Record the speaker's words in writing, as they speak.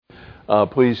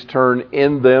please turn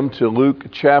in them to Luke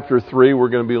chapter 3. We're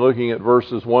going to be looking at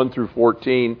verses 1 through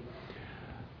 14.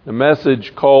 A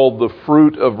message called The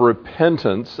Fruit of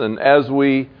Repentance. And as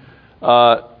we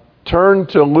turn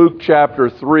to Luke chapter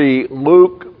 3,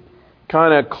 Luke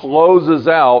kind of closes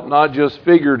out, not just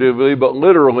figuratively, but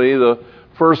literally, the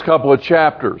first couple of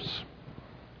chapters.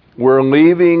 We're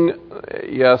leaving,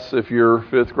 yes, if you're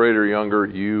fifth grade or younger,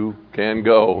 you can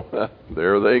go.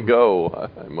 There they go.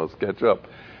 I must catch up.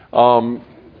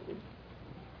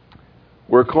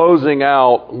 We're closing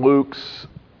out Luke's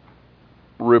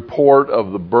report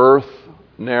of the birth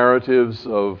narratives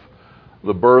of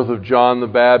the birth of John the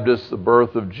Baptist, the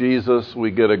birth of Jesus.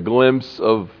 We get a glimpse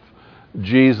of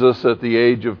Jesus at the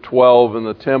age of 12 in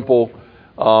the temple.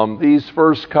 These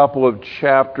first couple of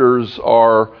chapters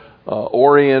are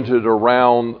oriented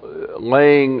around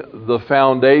laying the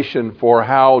foundation for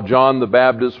how John the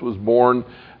Baptist was born,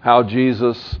 how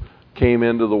Jesus came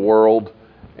into the world.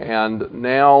 And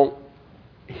now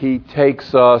he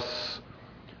takes us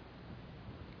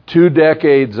 2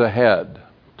 decades ahead,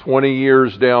 20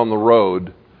 years down the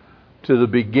road, to the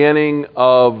beginning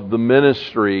of the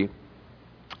ministry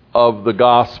of the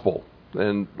gospel.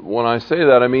 And when I say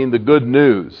that, I mean the good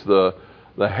news, the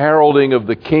heralding of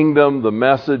the kingdom, the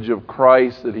message of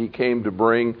Christ that he came to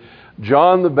bring.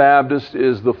 John the Baptist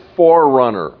is the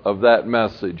forerunner of that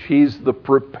message. He's the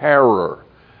preparer.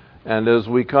 And as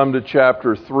we come to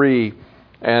chapter 3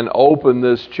 and open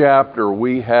this chapter,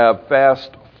 we have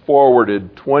fast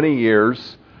forwarded 20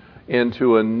 years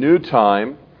into a new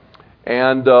time.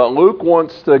 And Luke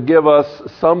wants to give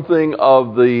us something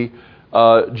of the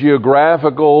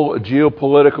geographical,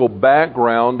 geopolitical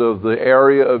background of the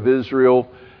area of Israel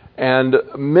and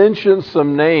mention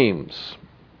some names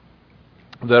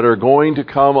that are going to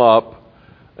come up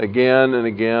again and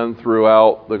again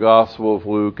throughout the Gospel of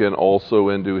Luke and also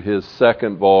into his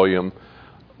second volume,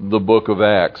 the book of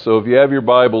Acts. So if you have your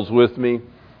Bibles with me,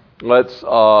 let's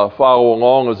follow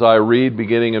along as I read,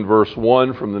 beginning in verse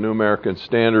 1 from the New American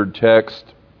Standard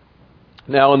text.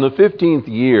 Now in the 15th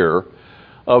year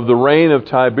of the reign of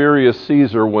Tiberius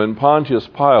Caesar, when Pontius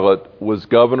Pilate was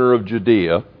governor of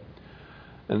Judea,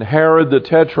 and Herod the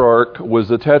Tetrarch was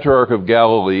the Tetrarch of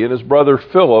Galilee, and his brother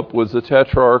Philip was the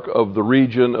Tetrarch of the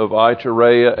region of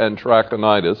Iturea and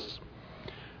Trachonitis,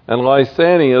 and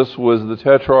Lysanias was the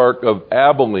Tetrarch of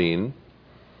Abilene,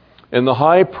 in the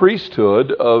high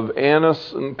priesthood of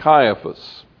Annas and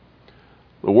Caiaphas,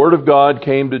 the word of God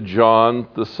came to John,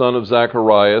 the son of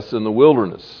Zacharias, in the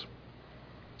wilderness.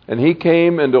 And he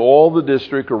came into all the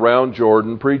district around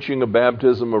Jordan, preaching a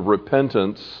baptism of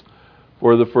repentance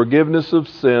for the forgiveness of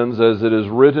sins, as it is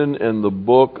written in the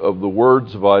book of the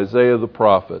words of Isaiah the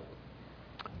prophet,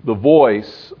 the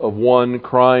voice of one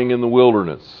crying in the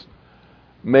wilderness,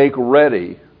 make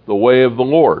ready the way of the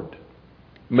Lord,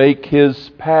 make his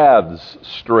paths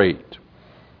straight.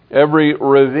 Every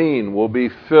ravine will be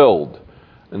filled,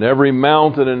 and every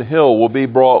mountain and hill will be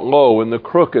brought low, and the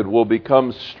crooked will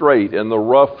become straight, and the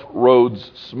rough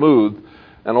roads smooth,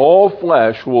 and all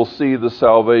flesh will see the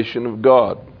salvation of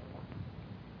God.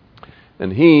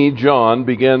 And he, John,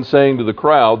 began saying to the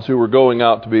crowds who were going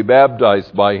out to be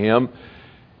baptized by him,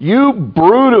 "You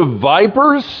brood of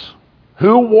vipers,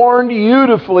 who warned you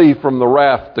to flee from the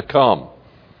wrath to come?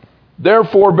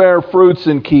 Therefore bear fruits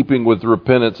in keeping with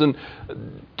repentance, and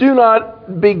do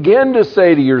not begin to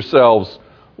say to yourselves,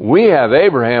 'We have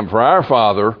Abraham for our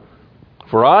father.'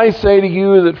 For I say to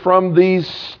you that from these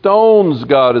stones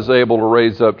God is able to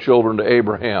raise up children to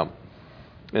Abraham.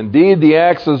 Indeed, the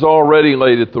axe is already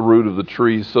laid at the root of the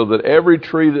trees, so that every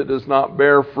tree that does not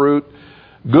bear fruit,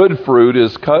 good fruit,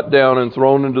 is cut down and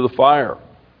thrown into the fire."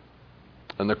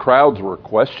 And the crowds were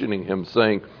questioning him,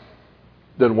 saying,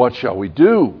 "Then what shall we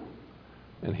do?"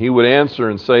 And he would answer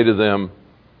and say to them,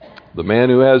 "The man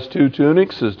who has 2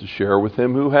 tunics is to share with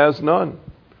him who has none.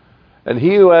 And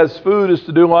he who has food is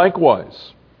to do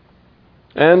likewise."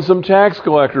 And some tax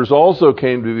collectors also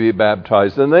came to be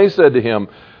baptized. And they said to him,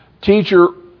 "Teacher,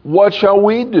 what shall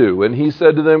we do?" And he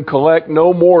said to them, "Collect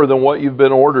no more than what you've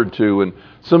been ordered to." And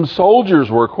some soldiers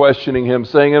were questioning him,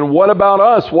 saying, "And what about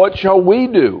us? What shall we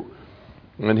do?"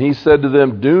 And he said to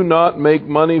them, "Do not make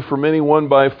money from anyone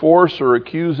by force or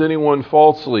accuse anyone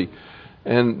falsely,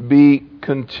 and be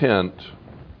content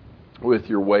with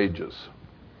your wages."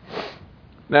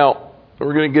 Now,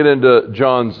 we're going to get into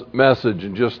John's message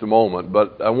in just a moment,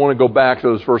 but I want to go back to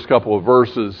those first couple of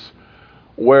verses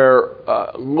where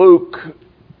Luke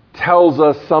tells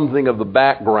us something of the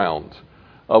background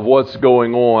of what's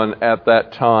going on at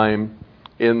that time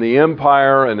in the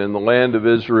empire and in the land of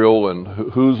Israel, and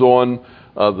who's on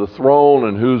the throne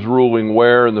and who's ruling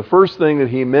where. And the first thing that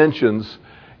he mentions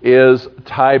is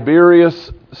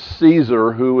Tiberius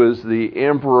Caesar, who is the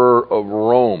emperor of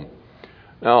Rome.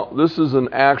 Now, this is an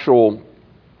actual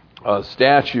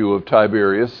statue of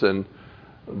Tiberius, and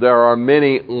there are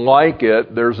many like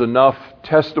it. There's enough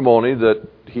testimony that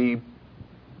he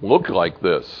looked like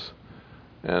this.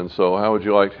 And so how would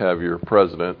you like to have your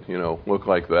president, look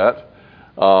like that?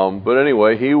 But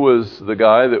anyway, he was the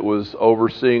guy that was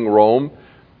overseeing Rome.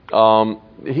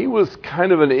 He was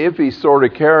kind of an iffy sort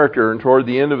of character, and toward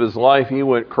the end of his life, he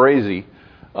went crazy.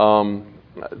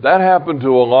 That happened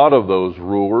to a lot of those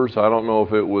rulers. I don't know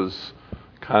if it was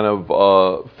kind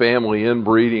of family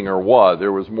inbreeding or what.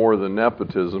 There was more than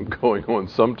nepotism going on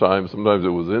sometimes. Sometimes it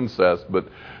was incest, but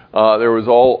there was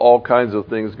all kinds of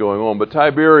things going on. But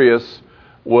Tiberius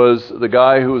was the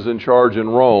guy who was in charge in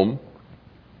Rome.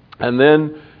 And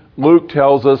then Luke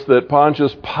tells us that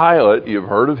Pontius Pilate, you've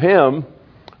heard of him,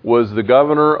 was the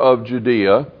governor of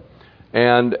Judea.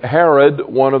 And Herod,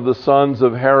 one of the sons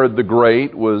of Herod the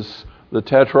Great, was the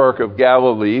tetrarch of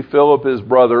Galilee. Philip, his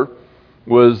brother,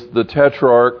 was the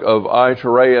tetrarch of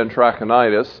Iturea and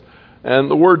Trachonitis.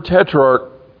 And the word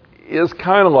tetrarch is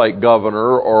kind of like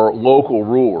governor or local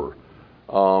ruler.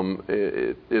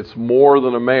 It's more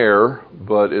than a mayor,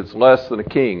 but it's less than a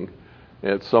king.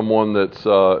 It's someone that's,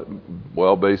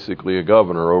 basically a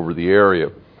governor over the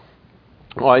area.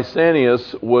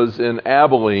 Lysanias was in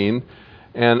Abilene,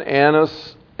 and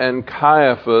Annas and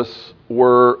Caiaphas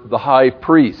were the high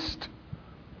priest.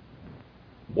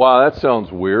 Wow, that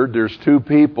sounds weird. There's two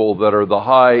people that are the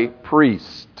high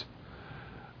priest.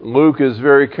 Luke is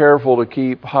very careful to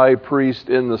keep high priest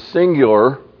in the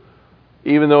singular,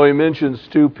 even though he mentions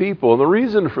two people. And the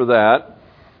reason for that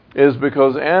is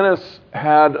because Annas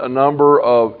had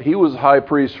he was high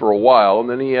priest for a while, and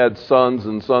then he had sons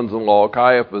and sons-in-law.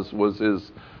 Caiaphas was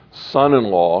his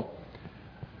son-in-law.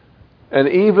 And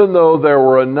even though there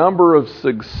were a number of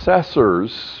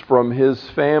successors from his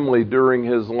family during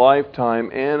his lifetime,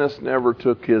 Annas never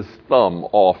took his thumb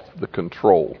off the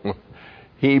control.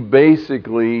 He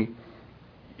basically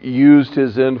used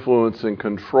his influence and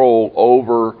control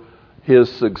over his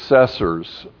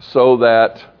successors, so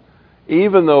that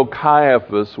even though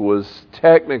Caiaphas was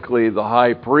technically the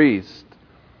high priest,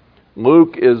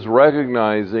 Luke is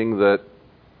recognizing that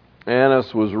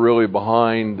Annas was really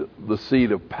behind the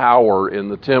seat of power in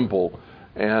the temple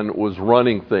and was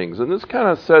running things. And this kind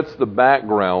of sets the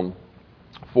background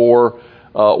for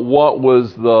what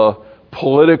was the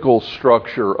political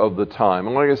structure of the time.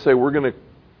 And like I say, we're going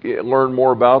to learn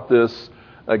more about this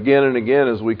again and again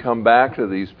as we come back to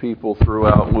these people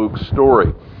throughout Luke's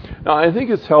story. Now, I think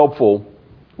it's helpful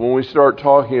when we start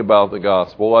talking about the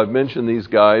gospel. I've mentioned these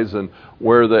guys and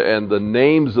the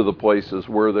names of the places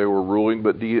where they were ruling,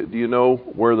 but do you know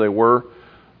where they were? Do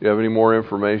you have any more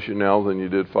information now than you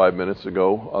did 5 minutes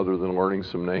ago, other than learning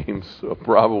some names?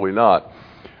 Probably not,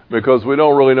 because we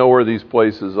don't really know where these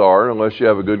places are unless you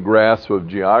have a good grasp of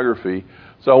geography.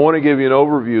 So I want to give you an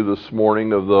overview this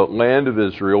morning of the land of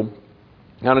Israel,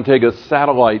 kind of take a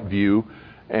satellite view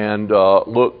and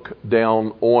look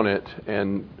down on it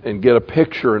and get a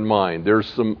picture in mind. There's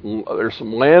some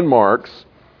landmarks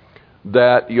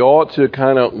that you ought to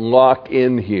kind of lock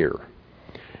in here.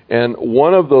 And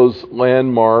one of those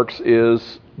landmarks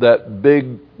is that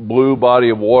big blue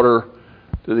body of water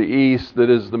to the east that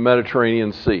is the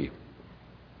Mediterranean Sea.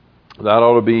 That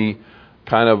ought to be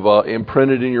kind of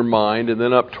imprinted in your mind. And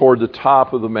then up toward the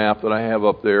top of the map that I have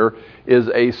up there is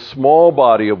a small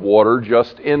body of water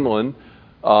just inland.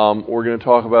 We're going to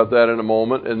talk about that in a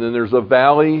moment. And then there's a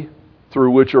valley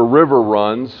through which a river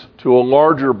runs to a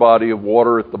larger body of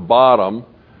water at the bottom,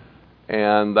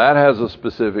 and that has a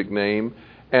specific name.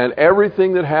 And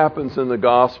everything that happens in the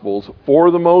Gospels,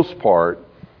 for the most part,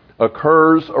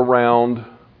 occurs around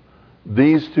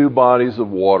these two bodies of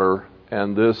water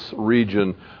and this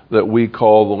region that we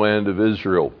call the land of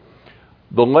Israel.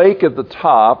 The lake at the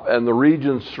top and the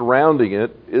region surrounding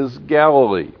it is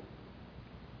Galilee.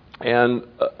 And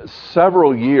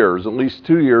several years, at least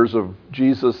 2 years of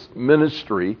Jesus'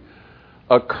 ministry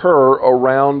occur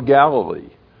around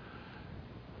Galilee.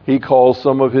 He calls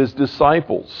some of his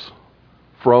disciples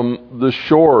from the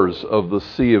shores of the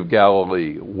Sea of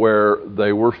Galilee, where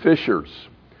they were fishermen.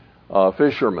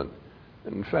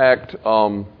 In fact,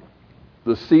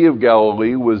 the Sea of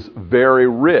Galilee was very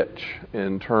rich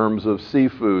in terms of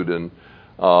seafood and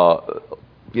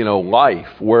life,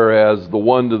 whereas the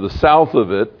one to the south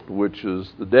of it, which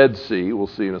is the Dead Sea, we'll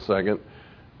see in a second,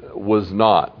 was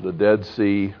not. The Dead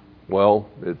Sea,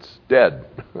 it's dead.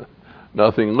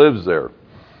 Nothing lives there.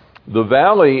 The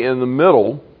valley in the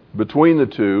middle between the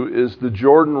two is the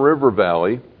Jordan River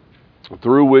Valley,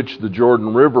 through which the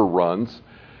Jordan River runs.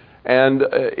 And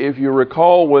if you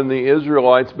recall, when the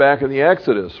Israelites back in the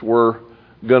Exodus were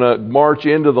going to march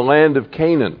into the land of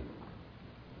Canaan,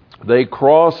 they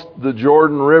crossed the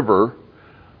Jordan River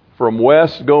from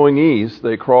west going east.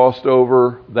 They crossed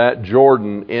over that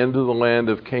Jordan into the land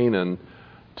of Canaan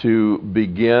to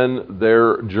begin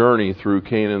their journey through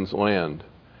Canaan's land.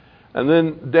 And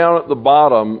then down at the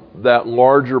bottom, that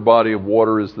larger body of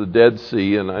water is the Dead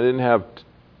Sea, and I didn't have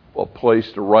a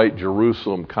place to write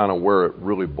Jerusalem kind of where it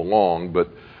really belonged, but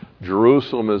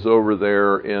Jerusalem is over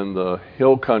there in the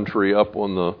hill country up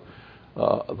on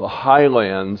the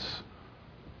highlands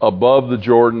above the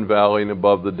Jordan Valley and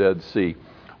above the Dead Sea.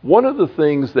 One of the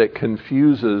things that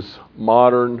confuses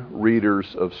modern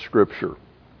readers of Scripture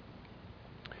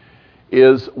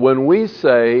is when we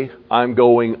say, I'm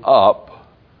going up,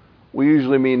 we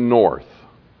usually mean north.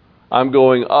 I'm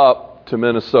going up to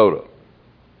Minnesota.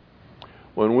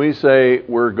 When we say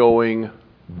we're going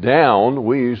down,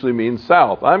 we usually mean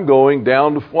south. I'm going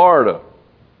down to Florida.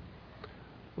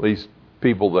 At least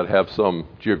people that have some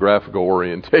geographical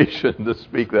orientation to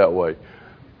speak that way.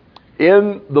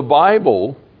 In the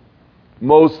Bible,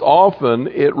 most often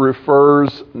it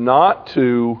refers not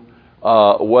to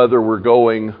whether we're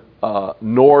going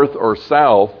north or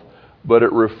south, but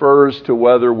it refers to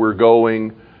whether we're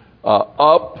going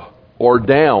up or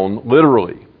down,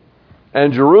 literally.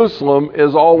 And Jerusalem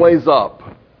is always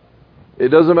up. It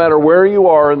doesn't matter where you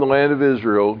are in the land of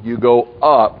Israel, you go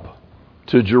up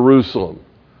to Jerusalem.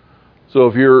 So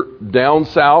if you're down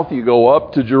south, you go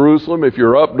up to Jerusalem. If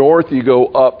you're up north, you go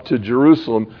up to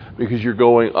Jerusalem because you're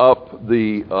going up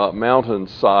the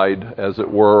mountainside, as it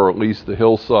were, or at least the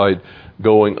hillside,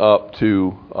 going up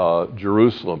to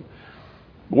Jerusalem.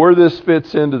 Where this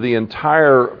fits into the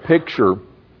entire picture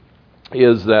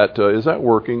is that, is that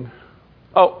working?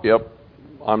 Oh, yep.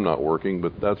 I'm not working,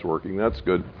 but that's working. That's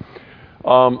good.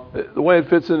 The way it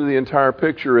fits into the entire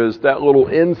picture is that little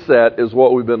inset is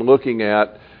what we've been looking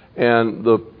at, and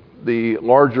the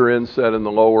larger inset in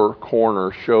the lower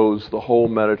corner shows the whole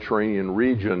Mediterranean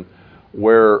region,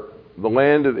 where the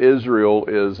land of Israel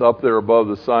is up there above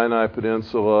the Sinai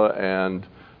Peninsula and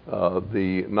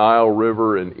the Nile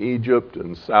River in Egypt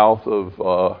and south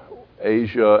of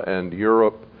Asia and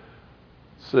Europe,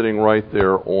 sitting right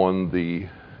there on the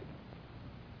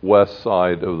west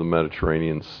side of the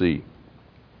Mediterranean Sea.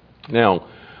 Now,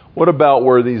 what about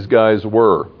where these guys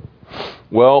were?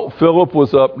 Well, Philip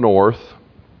was up north.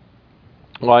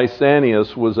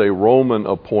 Lysanias was a Roman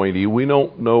appointee. We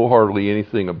don't know hardly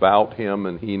anything about him,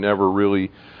 and he never really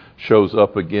shows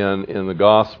up again in the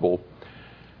gospel.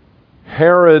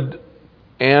 Herod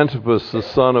Antipas, the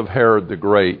son of Herod the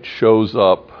Great, shows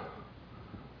up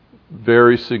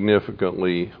very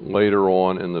significantly later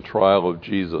on in the trial of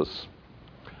Jesus.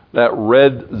 That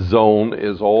red zone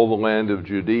is all the land of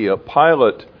Judea.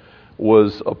 Pilate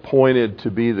was appointed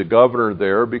to be the governor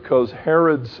there because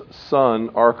Herod's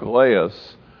son,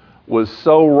 Archelaus, was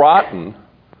so rotten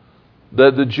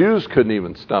that the Jews couldn't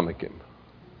even stomach him.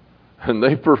 And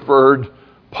they preferred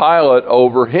Pilate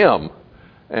over him.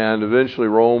 And eventually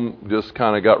Rome just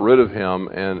kind of got rid of him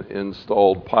and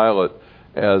installed Pilate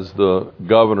as the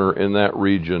governor in that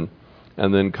region.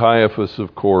 And then Caiaphas,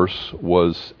 of course,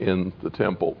 was in the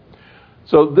temple.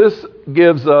 So this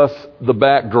gives us the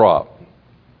backdrop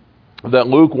that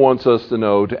Luke wants us to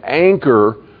know to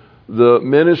anchor the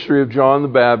ministry of John the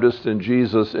Baptist and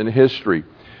Jesus in history.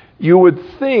 You would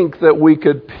think that we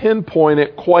could pinpoint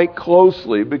it quite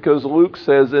closely because Luke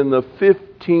says in the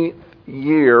 15th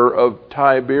year of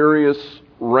Tiberius'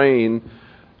 reign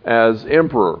as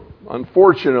emperor.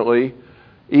 Unfortunately,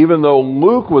 even though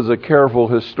Luke was a careful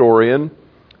historian,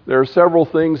 there are several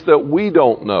things that we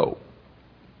don't know.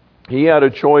 He had a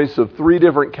choice of 3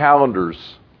 different calendars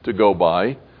to go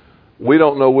by. We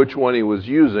don't know which one he was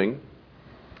using.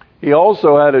 He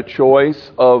also had a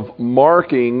choice of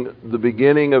marking the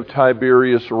beginning of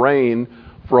Tiberius' reign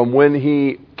from when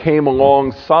he came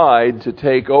alongside to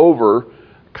take over,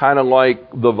 kind of like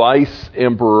the vice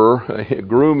emperor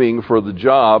grooming for the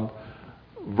job,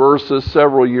 versus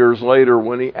several years later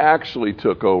when he actually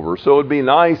took over. So it would be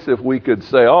nice if we could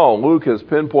say, oh, Luke has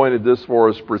pinpointed this for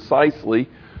us precisely,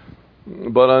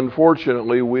 but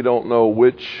unfortunately we don't know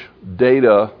which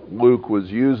data Luke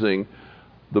was using.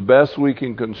 The best we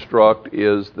can construct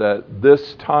is that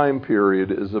this time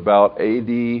period is about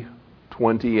AD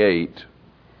 28.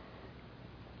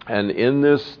 And in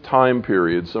this time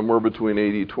period, somewhere between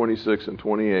AD 26 and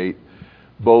 28,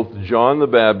 both John the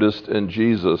Baptist and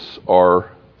Jesus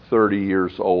are 30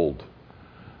 years old.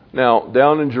 Now,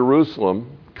 down in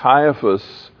Jerusalem,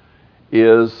 Caiaphas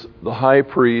is the high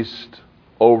priest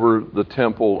over the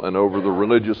temple and over the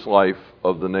religious life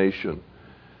of the nation.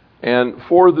 And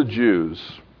for the Jews,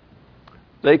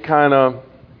 they kind of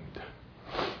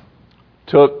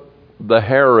took the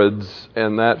Herods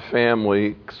and that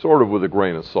family sort of with a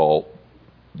grain of salt.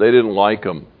 They didn't like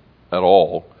them at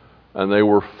all, and they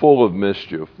were full of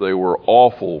mischief. They were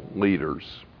awful leaders.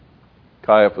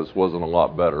 Caiaphas wasn't a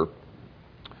lot better.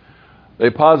 They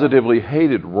positively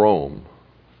hated Rome.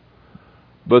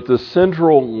 But the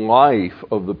central life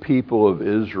of the people of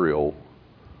Israel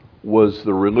was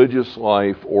the religious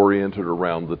life oriented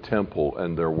around the temple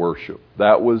and their worship.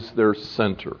 That was their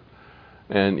center.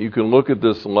 And you can look at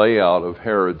this layout of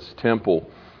Herod's temple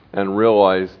and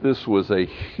realize this was a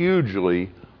hugely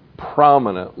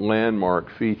prominent landmark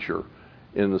feature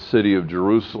in the city of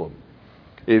Jerusalem.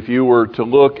 If you were to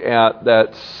look at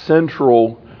that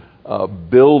central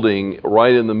building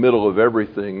right in the middle of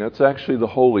everything, that's actually the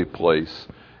holy place.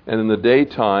 And in the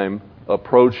daytime,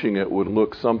 approaching it would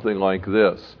look something like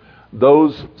this.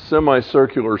 Those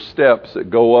semicircular steps that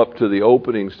go up to the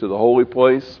openings to the holy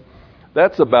place,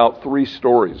 that's about 3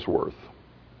 stories worth.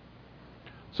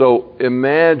 So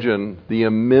imagine the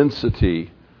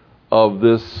immensity of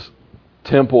this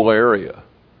temple area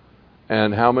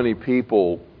and how many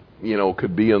people,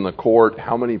 could be in the court,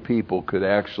 how many people could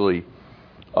actually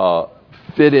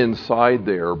fit inside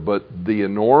there, but the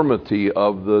enormity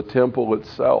of the temple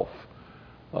itself.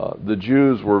 The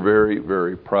Jews were very,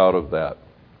 very proud of that.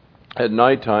 At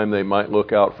nighttime, they might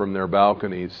look out from their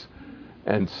balconies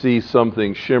and see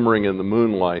something shimmering in the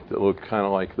moonlight that looked kind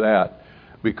of like that,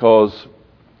 because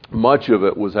much of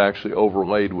it was actually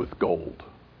overlaid with gold.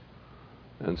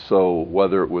 And so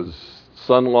whether it was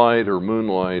sunlight or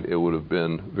moonlight, it would have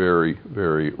been very,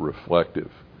 very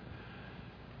reflective.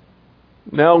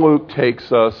 Now Luke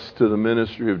takes us to the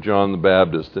ministry of John the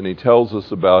Baptist, and he tells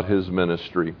us about his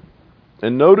ministry.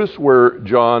 And notice where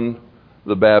John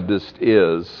the Baptist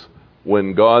is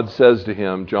when God says to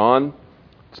him, John,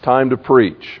 it's time to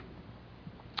preach.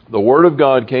 The word of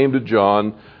God came to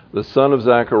John, the son of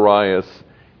Zacharias,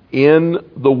 in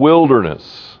the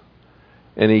wilderness.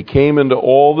 And he came into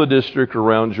all the district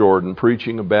around Jordan,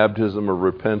 preaching a baptism of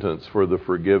repentance for the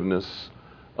forgiveness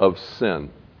of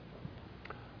sin.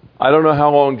 I don't know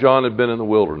how long John had been in the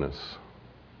wilderness,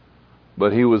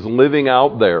 but he was living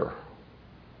out there,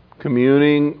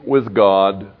 communing with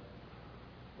God,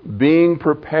 being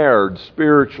prepared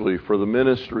spiritually for the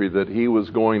ministry that he was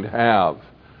going to have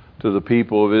to the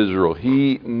people of Israel.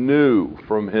 He knew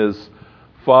from his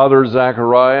father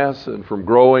Zacharias and from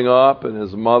growing up and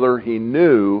his mother, he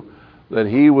knew that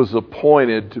he was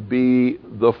appointed to be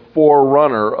the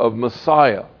forerunner of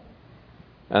Messiah,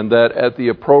 and that at the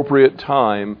appropriate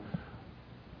time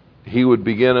he would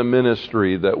begin a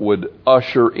ministry that would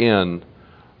usher in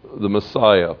the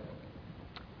Messiah.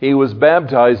 He was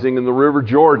baptizing in the River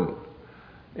Jordan.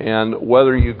 And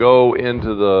whether you go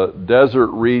into the desert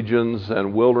regions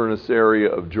and wilderness area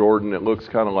of Jordan, it looks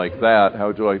kind of like that. How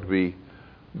would you like to be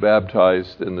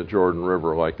baptized in the Jordan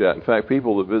River like that? In fact,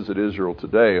 people that visit Israel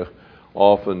today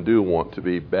often do want to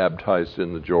be baptized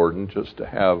in the Jordan just to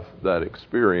have that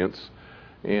experience.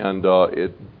 And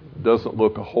it doesn't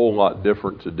look a whole lot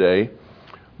different today.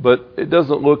 But it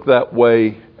doesn't look that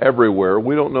way everywhere.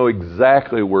 We don't know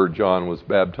exactly where John was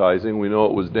baptizing. We know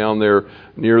it was down there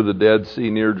near the Dead Sea,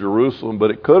 near Jerusalem,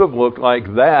 but it could have looked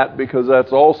like that because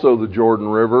that's also the Jordan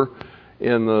River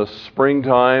in the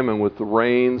springtime and with the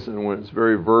rains and when it's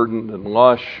very verdant and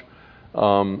lush.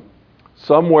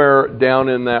 Somewhere down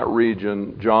in that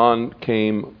region, John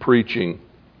came preaching.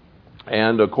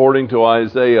 And according to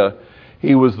Isaiah,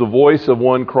 he was the voice of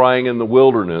one crying in the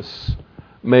wilderness,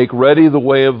 make ready the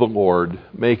way of the Lord,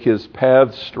 make his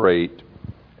paths straight.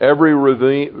 Every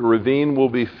ravine will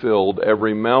be filled,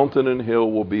 every mountain and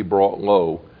hill will be brought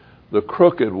low. The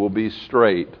crooked will be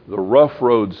straight, the rough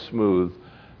road smooth,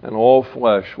 and all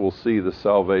flesh will see the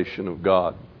salvation of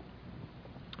God.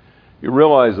 You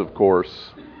realize, of course,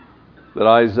 that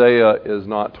Isaiah is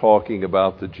not talking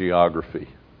about the geography.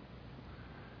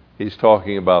 He's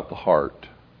talking about the heart.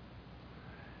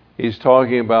 He's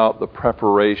talking about the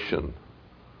preparation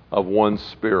of one's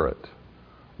spirit,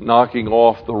 knocking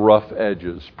off the rough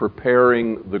edges,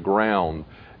 preparing the ground,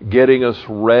 getting us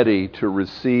ready to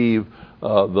receive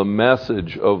the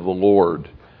message of the Lord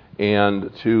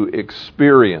and to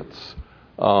experience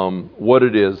what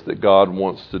it is that God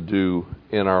wants to do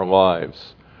in our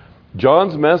lives.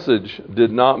 John's message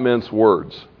did not mince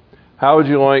words. How would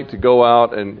you like to go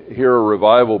out and hear a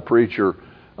revival preacher,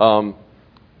 come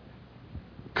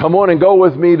on and go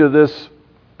with me to this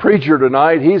preacher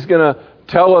tonight. He's going to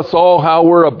tell us all how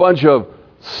we're a bunch of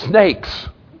snakes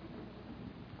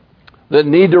that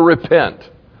need to repent.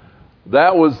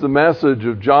 That was the message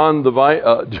of John the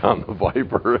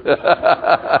Viper.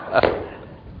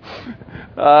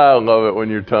 I love it when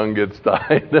your tongue gets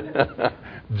tied.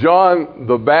 John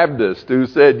the Baptist, who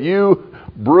said, "You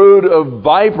brood of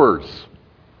vipers,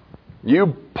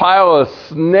 you pile of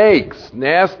snakes,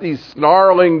 nasty,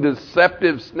 snarling,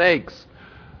 deceptive snakes,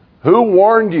 who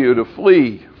warned you to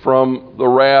flee from the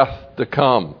wrath to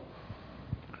come?"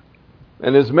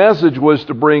 And his message was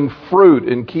to bring fruit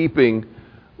in keeping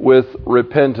with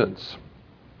repentance.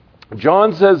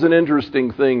 John says an interesting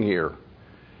thing here.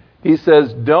 He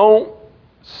says, "Don't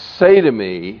say to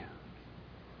me,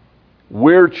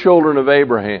 we're children of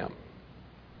Abraham.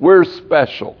 We're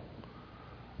special.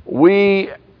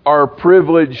 We are a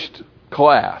privileged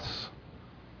class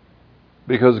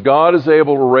because God is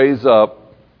able to raise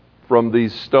up from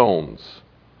these stones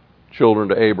children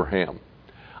to Abraham."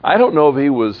 I don't know if he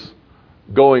was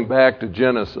going back to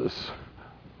Genesis,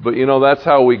 but that's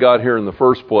how we got here in the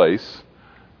first place.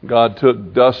 God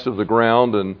took dust of the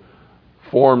ground and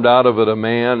formed out of it a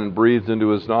man and breathed into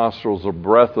his nostrils a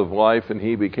breath of life, and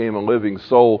he became a living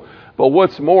soul. But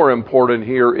what's more important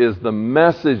here is the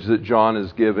message that John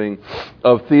is giving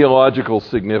of theological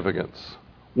significance.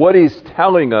 What he's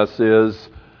telling us is,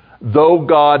 though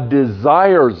God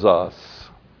desires us,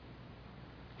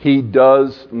 he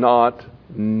does not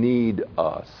need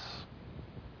us.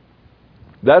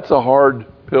 That's a hard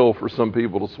pill for some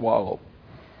people to swallow.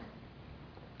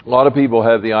 A lot of people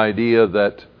have the idea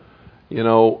that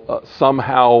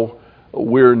somehow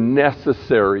we're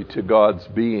necessary to God's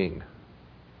being.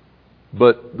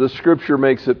 But the Scripture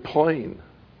makes it plain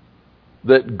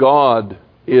that God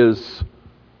is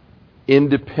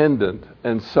independent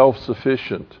and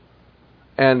self-sufficient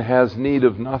and has need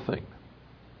of nothing.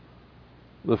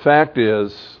 The fact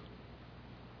is,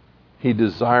 he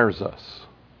desires us.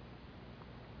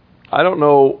 I don't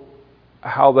know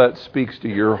how that speaks to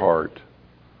your heart,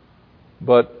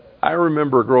 but I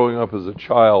remember growing up as a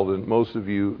child, and most of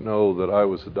you know that I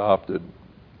was adopted.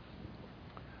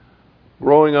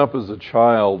 Growing up as a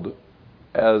child,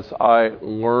 as I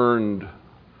learned,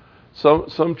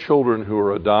 some children who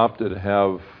are adopted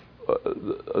have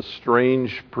a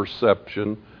strange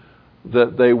perception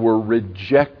that they were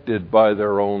rejected by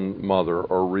their own mother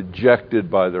or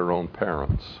rejected by their own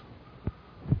parents.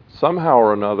 Somehow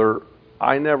or another,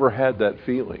 I never had that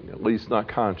feeling, at least not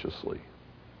consciously.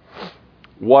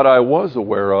 What I was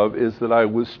aware of is that I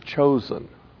was chosen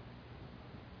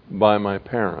by my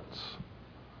parents,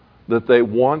 that they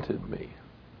wanted me,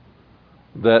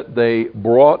 that they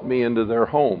brought me into their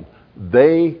home.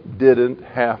 They didn't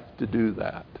have to do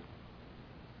that.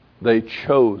 They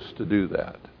chose to do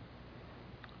that.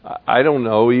 I don't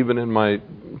know, even in my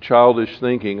childish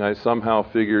thinking, I somehow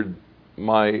figured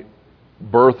my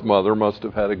birth mother must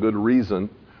have had a good reason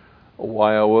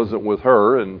why I wasn't with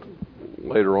her, and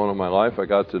later on in my life I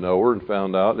got to know her and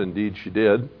found out indeed she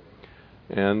did,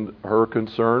 and her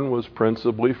concern was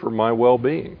principally for my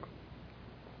well-being.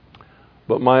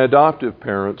 But my adoptive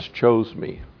parents chose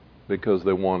me because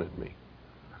they wanted me.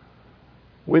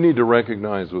 We need to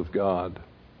recognize with God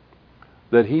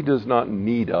that he does not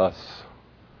need us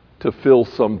to fill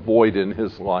some void in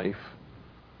his life.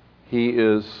 He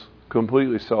is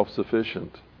completely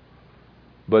self-sufficient,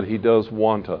 but he does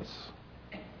want us.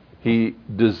 He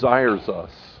desires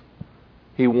us.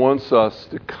 He wants us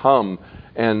to come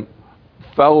and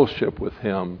fellowship with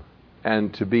him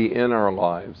and to be in our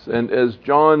lives. And as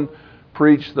John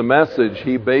preached the message,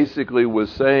 he basically was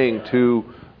saying to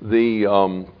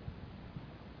the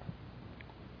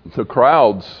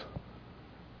crowds,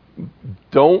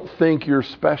 don't think you're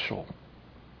special.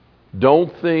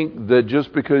 Don't think that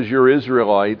just because you're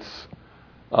Israelites,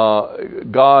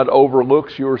 God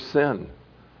overlooks your sin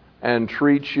and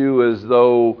treats you as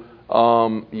though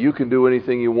you can do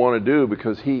anything you want to do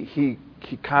because he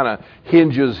kind of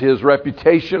hinges his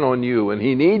reputation on you and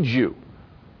he needs you.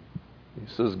 He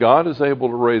says God is able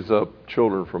to raise up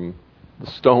children from the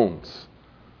stones,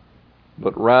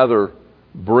 but rather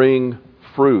bring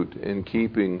fruit in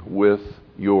keeping with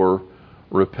your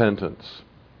repentance.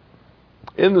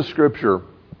 In the Scripture,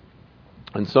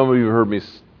 and some of you have heard me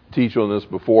teach on this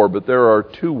before, but there are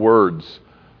two words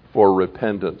for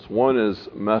repentance. One is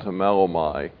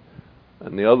metamelomai,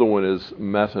 and the other one is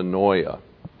metanoia.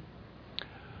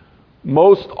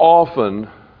 Most often,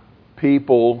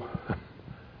 people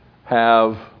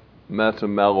have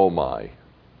metamelomai.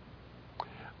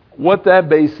 What that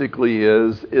basically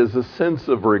is a sense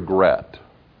of regret.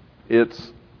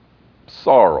 It's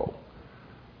sorrow.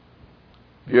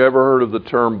 Have you ever heard of the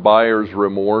term buyer's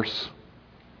remorse?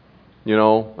 You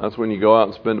know, that's when you go out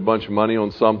and spend a bunch of money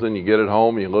on something, you get it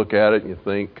home, you look at it and you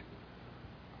think,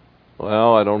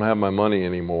 well, I don't have my money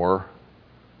anymore,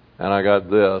 and I got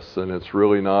this, and it's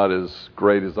really not as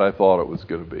great as I thought it was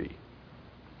going to be.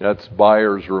 That's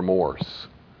buyer's remorse.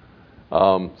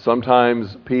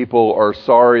 Sometimes people are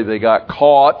sorry they got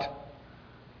caught,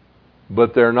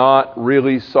 but they're not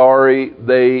really sorry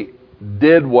they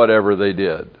did whatever they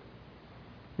did.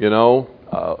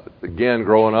 Again,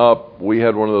 growing up, we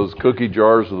had one of those cookie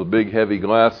jars with a big heavy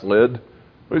glass lid.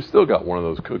 We've still got one of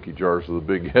those cookie jars with a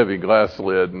big heavy glass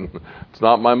lid, and it's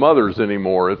not my mother's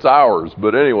anymore, it's ours.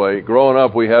 But anyway, growing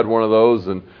up, we had one of those,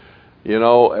 and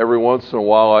every once in a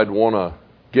while I'd want to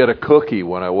get a cookie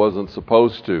when I wasn't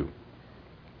supposed to.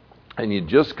 And you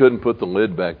just couldn't put the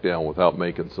lid back down without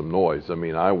making some noise. I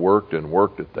mean, I worked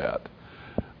at that.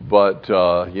 But,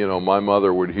 my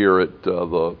mother would hear it,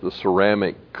 the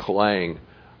ceramic clang.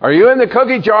 Are you in the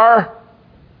cookie jar?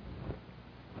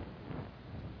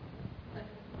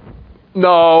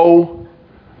 No.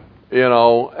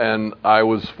 And I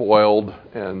was foiled,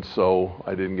 and so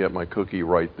I didn't get my cookie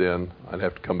right then. I'd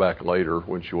have to come back later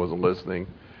when she wasn't listening,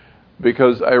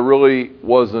 because I really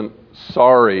wasn't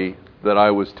sorry that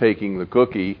I was taking the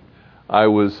cookie. I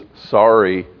was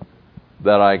sorry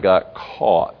that I got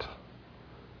caught.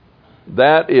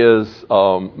 That is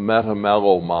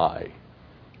metamelomai.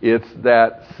 It's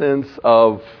that sense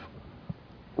of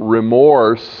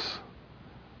remorse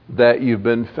that you've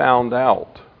been found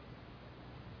out,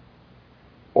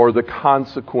 or the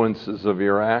consequences of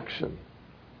your action.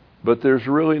 But there's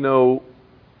really no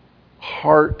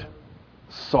heart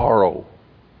sorrow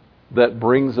that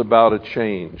brings about a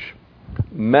change.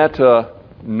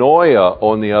 Metanoia,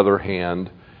 on the other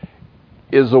hand,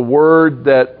 is a word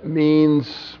that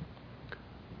means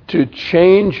to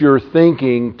change your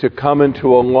thinking to come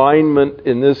into alignment,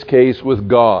 in this case, with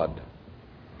God.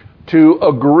 To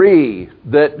agree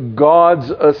that God's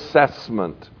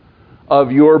assessment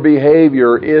of your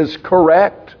behavior is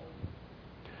correct.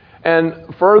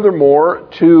 And furthermore,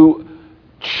 to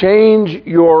change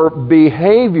your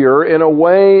behavior in a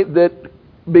way that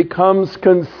becomes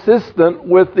consistent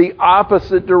with the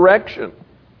opposite direction.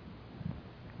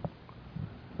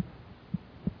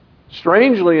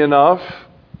 Strangely enough,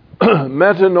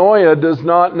 metanoia does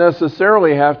not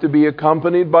necessarily have to be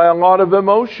accompanied by a lot of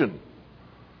emotion.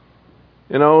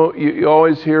 You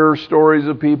always hear stories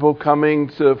of people coming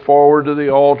forward to the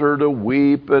altar to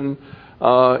weep and,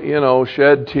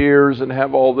 shed tears and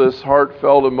have all this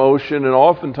heartfelt emotion. And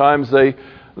oftentimes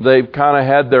they've kind of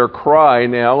had their cry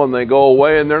now and they go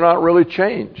away and they're not really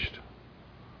changed.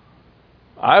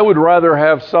 I would rather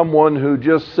have someone who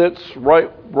just sits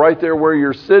right there where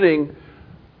you're sitting,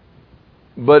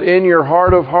 but in your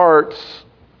heart of hearts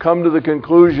come to the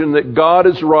conclusion that God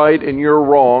is right and you're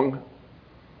wrong,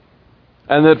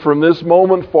 and that from this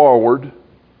moment forward,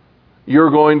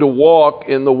 you're going to walk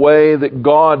in the way that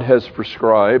God has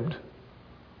prescribed,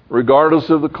 regardless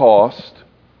of the cost,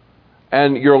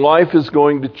 and your life is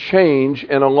going to change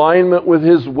in alignment with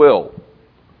His will.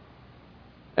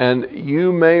 And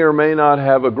you may or may not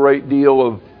have a great deal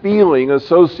of feeling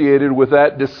associated with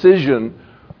that decision,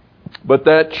 but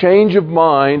that change of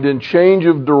mind and change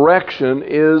of direction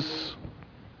is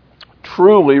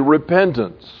truly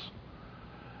repentance.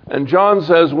 And John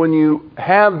says when you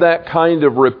have that kind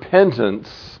of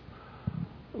repentance,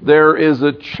 there is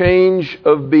a change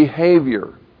of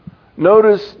behavior.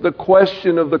 Notice the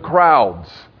question of the crowds.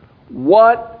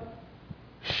 What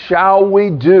shall we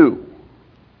do?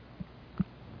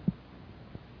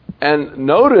 And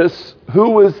notice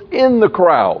who was in the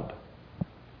crowd.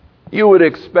 You would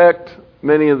expect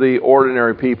many of the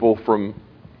ordinary people from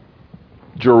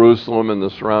Jerusalem and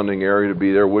the surrounding area to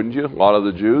be there, wouldn't you? A lot of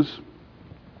the Jews.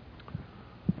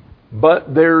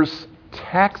 But there's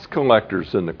tax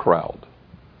collectors in the crowd.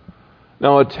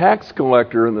 Now, a tax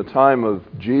collector in the time of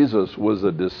Jesus was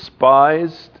a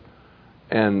despised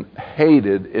and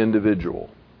hated individual.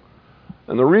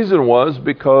 And the reason was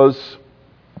because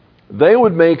they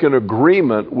would make an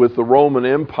agreement with the Roman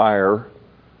Empire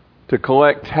to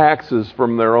collect taxes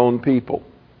from their own people.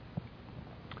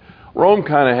 Rome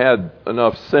kind of had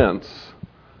enough sense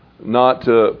not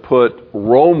to put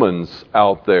Romans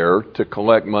out there to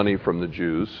collect money from the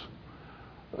Jews.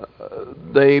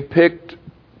 They picked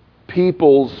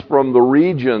peoples from the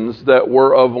regions that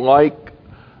were of like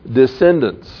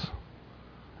descendants.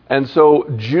 And so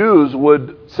Jews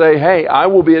would say, hey, I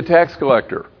will be a tax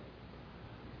collector.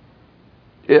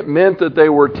 It meant that they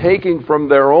were taking from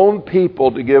their own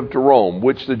people to give to Rome,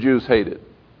 which the Jews hated.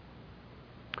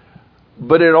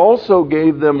 But it also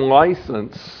gave them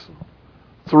license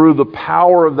through the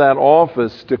power of that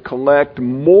office to collect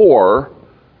more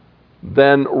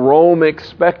than Rome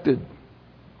expected,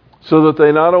 so that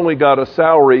they not only got a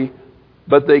salary,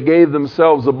 but they gave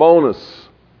themselves a bonus.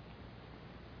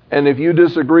 And if you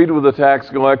disagreed with the tax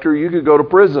collector, you could go to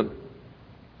prison.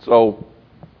 So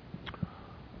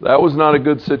that was not a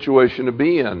good situation to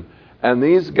be in. And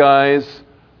these guys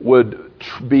would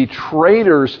be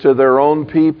traitors to their own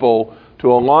people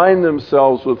to align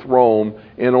themselves with Rome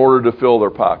in order to fill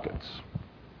their pockets.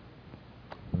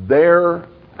 They're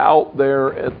out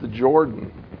there at the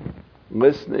Jordan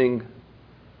listening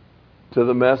to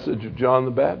the message of John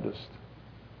the Baptist.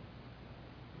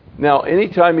 Now,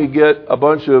 anytime you get a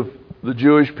bunch of the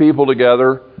Jewish people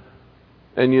together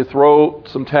and you throw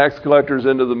some tax collectors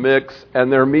into the mix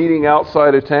and they're meeting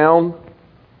outside of town,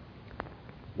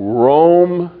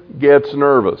 Rome gets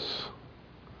nervous.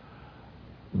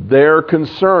 They're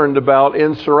concerned about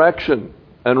insurrection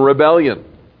and rebellion.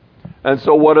 And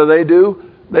so what do?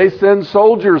 They send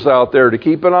soldiers out there to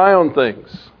keep an eye on things.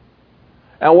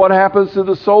 And what happens to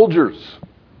the soldiers?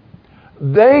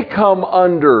 They come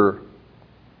under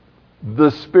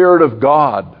the Spirit of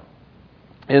God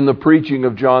in the preaching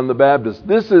of John the Baptist.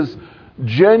 This is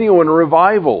genuine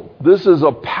revival. This is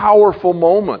a powerful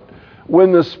moment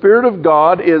when the Spirit of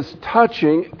God is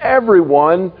touching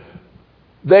everyone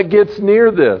that gets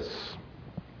near this.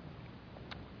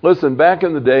 Listen, back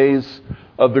in the days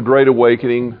of the Great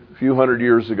Awakening, a few hundred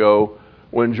years ago,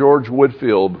 when George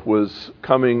Whitefield was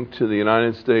coming to the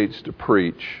United States to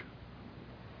preach,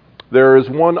 there is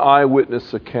one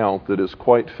eyewitness account that is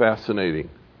quite fascinating.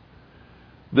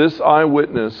 This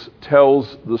eyewitness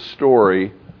tells the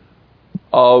story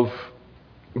of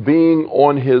being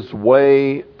on his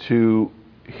way to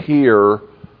hear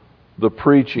the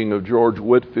preaching of George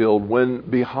Whitefield when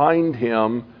behind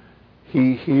him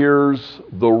he hears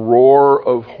the roar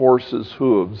of horses'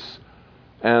 hooves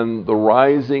and the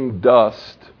rising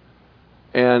dust,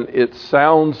 and it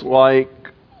sounds like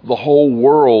the whole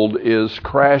world is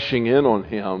crashing in on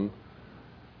him.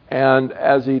 And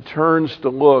as he turns to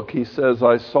look, he says,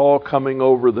 "I saw coming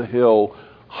over the hill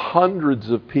hundreds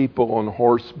of people on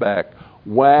horseback,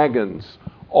 wagons,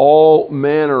 all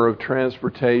manner of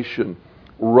transportation,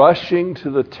 rushing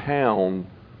to the town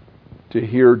to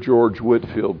hear George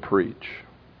Whitefield preach."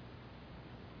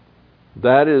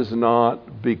 That is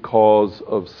not because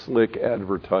of slick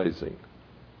advertising.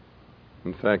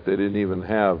 In fact, they didn't even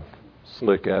have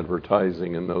slick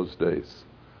advertising in those days.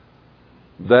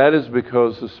 That is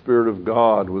because the Spirit of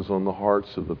God was on the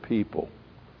hearts of the people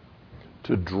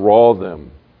to draw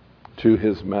them to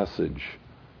His message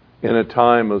in a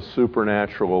time of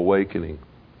supernatural awakening.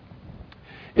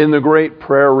 In the great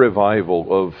prayer revival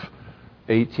of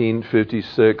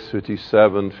 1856,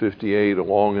 57, 58,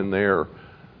 along in there,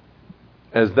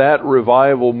 as that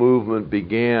revival movement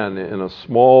began in a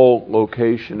small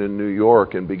location in New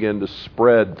York and began to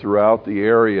spread throughout the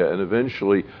area and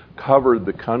eventually covered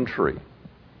the country,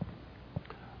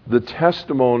 the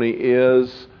testimony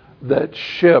is that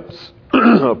ships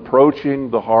approaching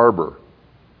the harbor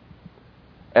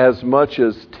as much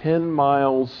as 10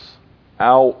 miles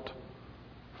out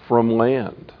from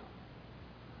land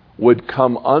would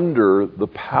come under the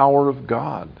power of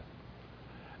God.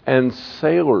 And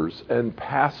sailors and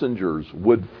passengers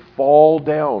would fall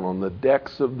down on the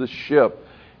decks of the ship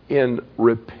in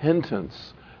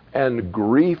repentance and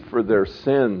grief for their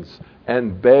sins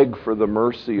and beg for the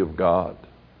mercy of God.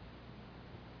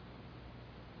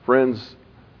 Friends,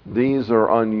 these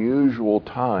are unusual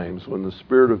times when the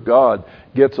Spirit of God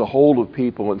gets a hold of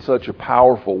people in such a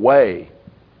powerful way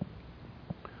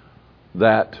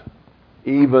that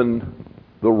even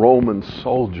the Roman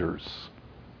soldiers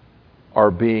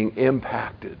are being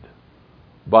impacted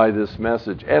by this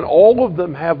message. And all of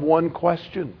them have one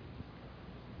question: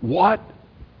 what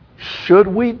should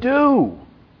we do?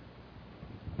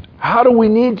 How do we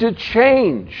need to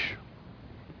change?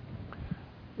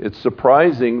 It's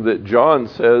surprising that John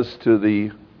says to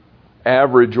the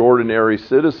average, ordinary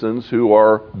citizens who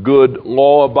are good,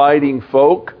 law-abiding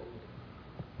folk,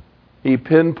 he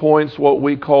pinpoints what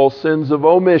we call sins of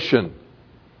omission.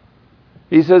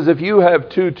 He says, if you have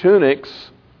 2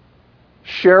 tunics,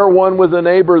 share one with a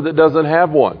neighbor that doesn't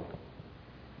have one.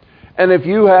 And if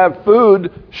you have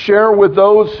food, share with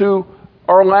those who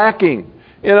are lacking.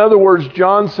 In other words,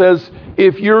 John says,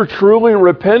 if you're truly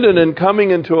repentant and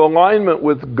coming into alignment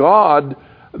with God,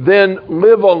 then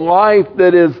live a life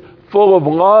that is full of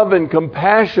love and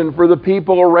compassion for the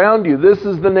people around you. This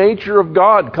is the nature of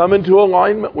God. Come into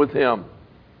alignment with Him.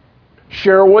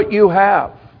 Share what you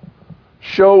have.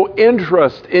 Show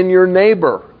interest in your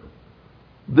neighbor.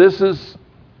 This is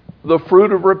the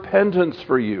fruit of repentance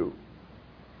for you.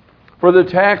 For the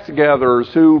tax gatherers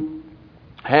who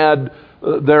had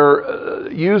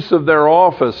their use of their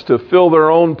office to fill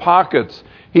their own pockets,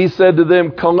 He said to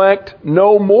them, collect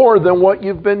no more than what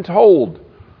you've been told.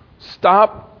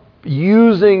 Stop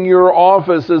using your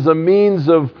office as a means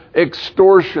of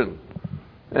extortion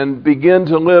and begin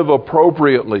to live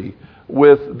appropriately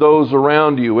with those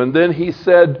around you. And then He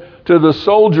said to the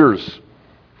soldiers,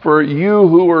 for you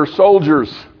who are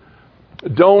soldiers,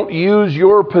 don't use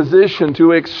your position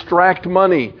to extract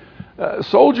money.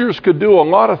 Soldiers could do a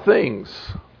lot of things,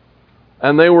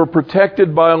 and they were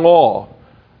protected by law,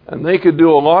 and they could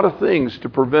do a lot of things to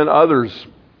prevent others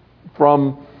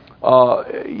from,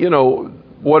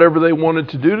 whatever they wanted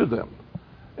to do to them.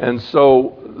 And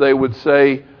so they would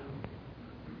say,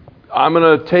 I'm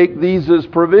going to take these as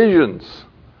provisions,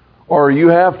 or you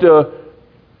have to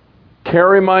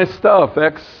carry my stuff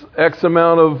X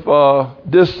amount of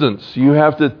distance. You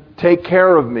have to take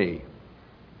care of me.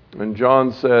 And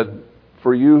John said,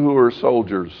 for you who are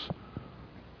soldiers,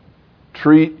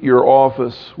 treat your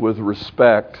office with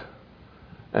respect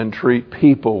and treat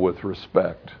people with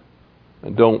respect.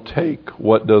 And don't take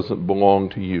what doesn't belong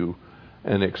to you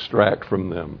and extract from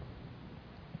them.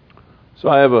 So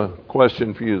I have a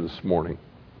question for you this morning.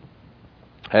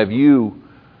 Have you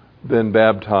been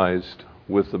baptized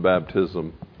with the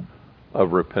baptism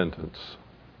of repentance?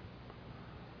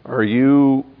 Are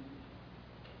you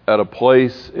at a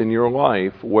place in your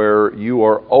life where you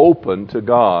are open to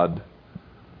God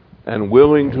and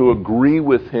willing to agree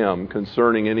with Him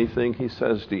concerning anything He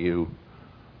says to you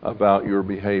about your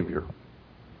behavior?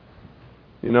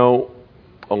 You know,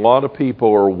 a lot of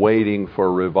people are waiting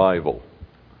for revival.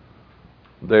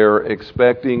 They're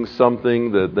expecting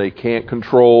something that they can't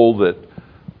control, that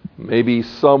maybe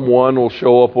someone will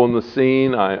show up on the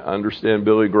scene. I understand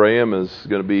Billy Graham is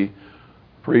going to be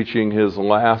preaching his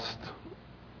last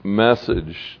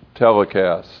message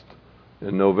telecast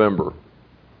in November.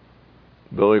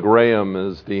 Billy Graham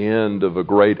is the end of a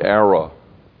great era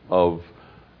of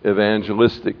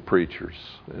evangelistic preachers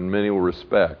in many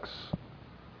respects.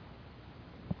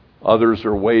 Others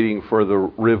are waiting for the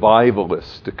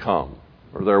revivalists to come,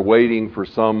 or they're waiting for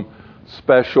some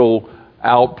special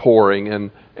outpouring,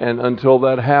 and until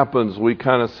that happens, we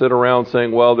kind of sit around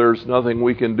saying, well, there's nothing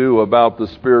we can do about the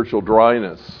spiritual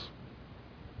dryness.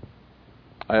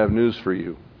 I have news for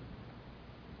you.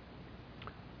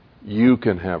 You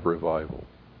can have revival.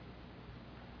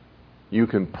 You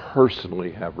can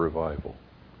personally have revival.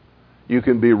 You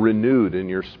can be renewed in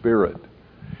your spirit.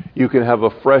 You can have a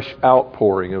fresh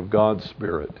outpouring of God's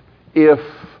Spirit if,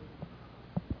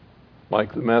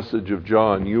 like the message of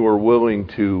John, you are willing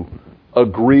to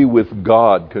agree with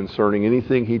God concerning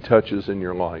anything He touches in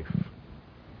your life.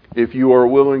 If you are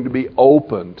willing to be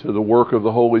open to the work of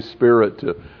the Holy Spirit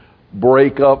to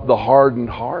break up the hardened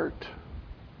heart.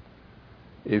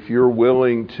 If you're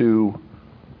willing to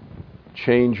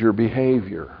change your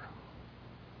behavior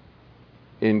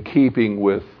in keeping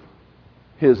with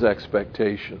His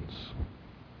expectations,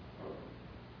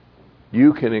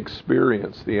 you can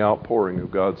experience the outpouring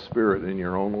of God's Spirit in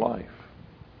your own life.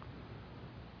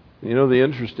 You know, the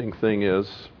interesting thing is,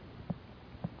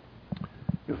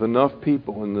 if enough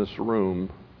people in this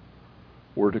room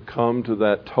were to come to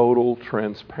that total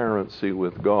transparency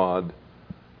with God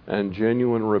and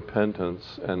genuine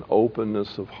repentance and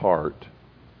openness of heart,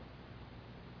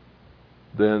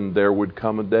 then there would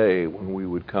come a day when we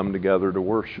would come together to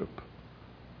worship,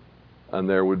 and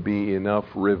there would be enough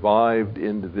revived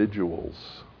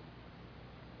individuals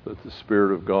that the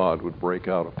Spirit of God would break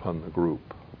out upon the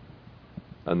group,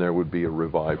 and there would be a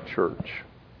revived church.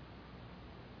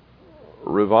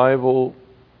 Revival,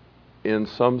 in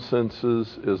some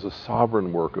senses, is a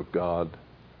sovereign work of God,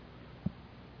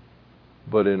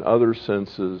 but in other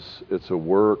senses, it's a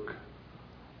work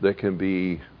that can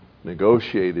be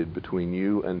negotiated between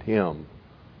you and Him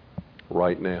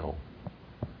right now.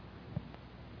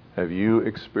 Have you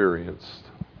experienced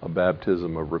a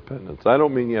baptism of repentance? I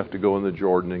don't mean you have to go in the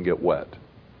Jordan and get wet.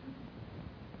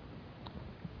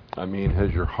 I mean,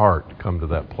 has your heart come to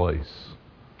that place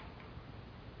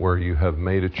where you have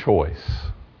made a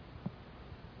choice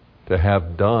to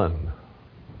have done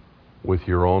with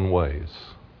your own ways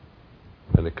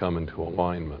and to come into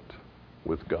alignment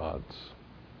with God's?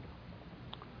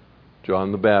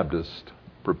 John the Baptist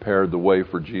prepared the way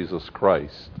for Jesus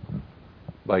Christ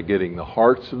by getting the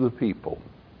hearts of the people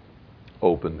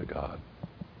open to God.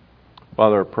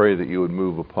 Father, I pray that you would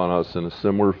move upon us in a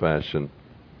similar fashion,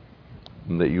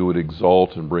 and that you would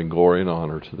exalt and bring glory and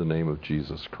honor to the name of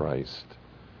Jesus Christ.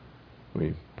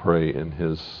 We pray in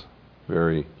His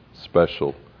very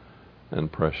special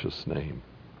and precious name.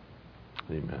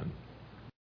 Amen.